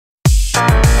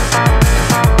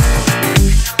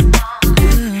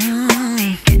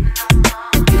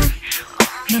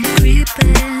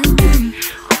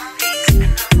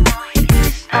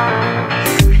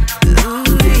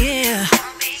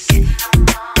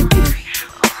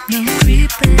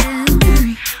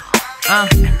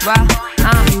Well,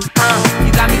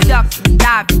 you got me ducking,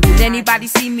 diving. Did anybody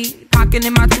see me? Parking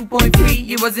in my 2.3,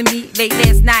 it wasn't me. Late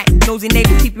last night, nosy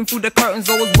neighbor peeping through the curtains,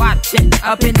 always watching.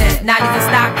 Up in there, not even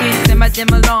stopping. Set my dim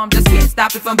alarm, just can't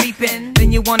stop it from beeping.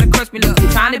 Then you wanna crush me, look, I'm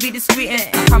trying to be discreet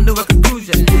and I come to a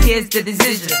conclusion. Here's the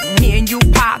decision, me and you,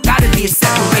 pop, gotta be a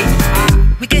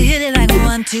separation. We can hit it like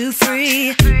 1, 2, 3.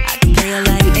 I can play it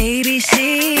like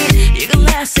ABC. You can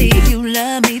laugh, say you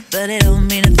love me, but it don't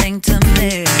mean a thing to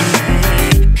me.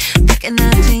 Thinking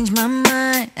I changed my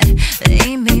mind, it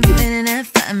ain't me feeling that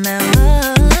fine, man.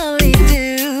 What we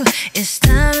do, it's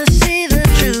time to see the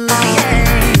truth,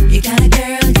 yeah. You got a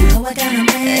girl, you know I got a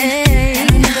man,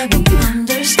 and I never will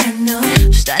understand, no.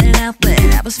 Started out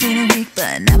when I was feeling weak,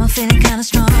 but now I'm feeling kinda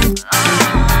strong.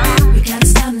 We gotta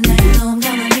stop now, you know I'm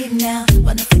gonna leave now.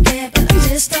 Wanna forget, but I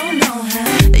just don't know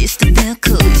how. I used to feel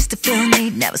cool, used to feel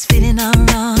neat, now it's feeling all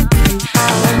wrong. I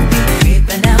won't be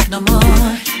creeping out no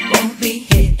more, won't be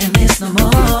hit and miss no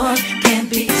more, can't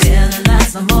be telling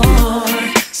lies no more,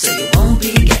 so you won't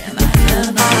be getting my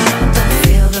love no more. Don't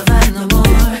feel the vibe no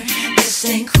more, this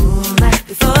ain't cool like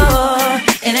before,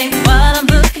 it ain't what I'm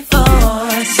looking for,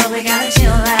 so we gotta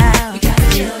chill out, we gotta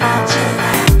chill out, chill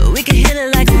out. We can hit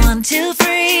it like 1, 2,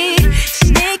 3,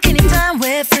 sneak anytime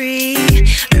we're free,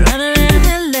 run around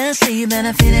endlessly, but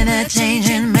I'm feeling a change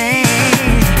in me.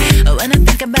 When I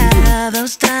think about all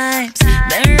those times,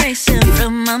 they're racing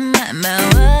from my mind,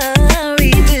 but what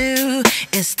we do,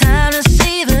 it's time to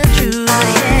see the truth,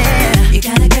 yeah. You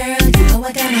got a girl, you know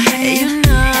I got a man, you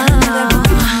know, and I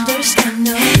never understand,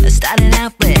 no. I started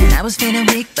out when I was feeling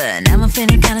weak, but now I'm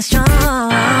feeling kinda strong.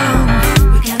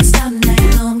 We gotta stop now, you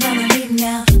know I'm gonna leave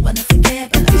now. Wanna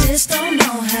forget, but I just don't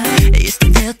know how. I used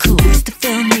to feel cool, used to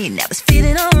feel neat, now it's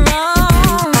feeling all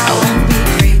wrong. I won't be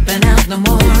creeping out no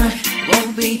more,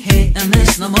 won't be hating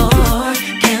this no more,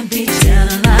 can't be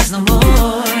telling lies no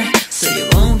more, so you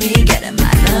won't be getting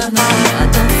my love no more. I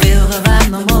don't feel the vibe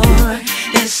no more,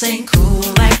 this ain't cool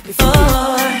like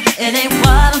before, it ain't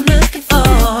what I'm looking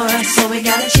for, so we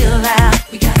gotta chill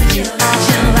out, we gotta chill out,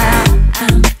 chill out.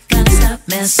 I'm gonna stop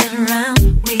messing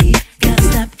around, we gotta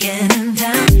stop getting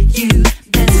down, you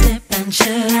better slip and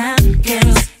chill out,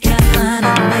 girls gotta find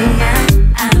a way out.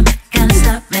 I'm gonna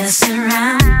stop messing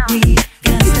around, we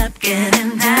gotta stop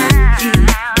getting down, you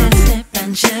better slip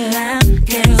and chill out,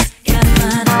 girls gotta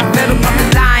find a way Middle of the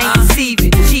line,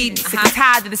 deceiving, cheating, sick and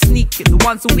tired of the sneaking, the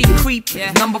ones who we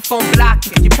creeping, number phone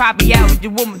blocking. You probably out with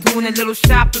your woman doing a little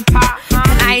shopping pop.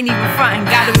 And I ain't even frontin',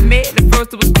 gotta admit, at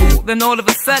first it was cool, then all of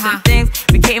a sudden things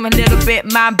became a little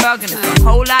bit mind bugging. It's a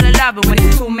whole lot of loving when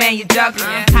it's 2 man you're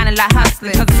juggling, kinda like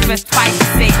hustling, cause it's best twice the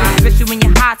same, especially when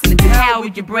your heart's in the hell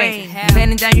with your brain.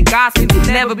 Laying down your gossip will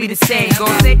never be the same. Go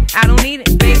say, I don't need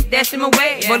it, babe, that's in my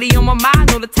way. Bully on my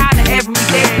mind all the time and every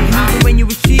day. Even when you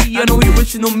was she, I know you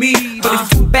wishing on me, but it's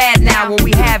too bad now, what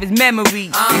we have is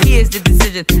memories. And here's the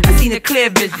decision, I seen a clear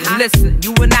vision. Listen,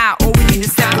 you and I, all we need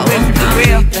is separation for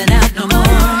real. Creeping out no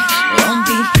more, won't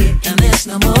be hitting this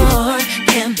no more,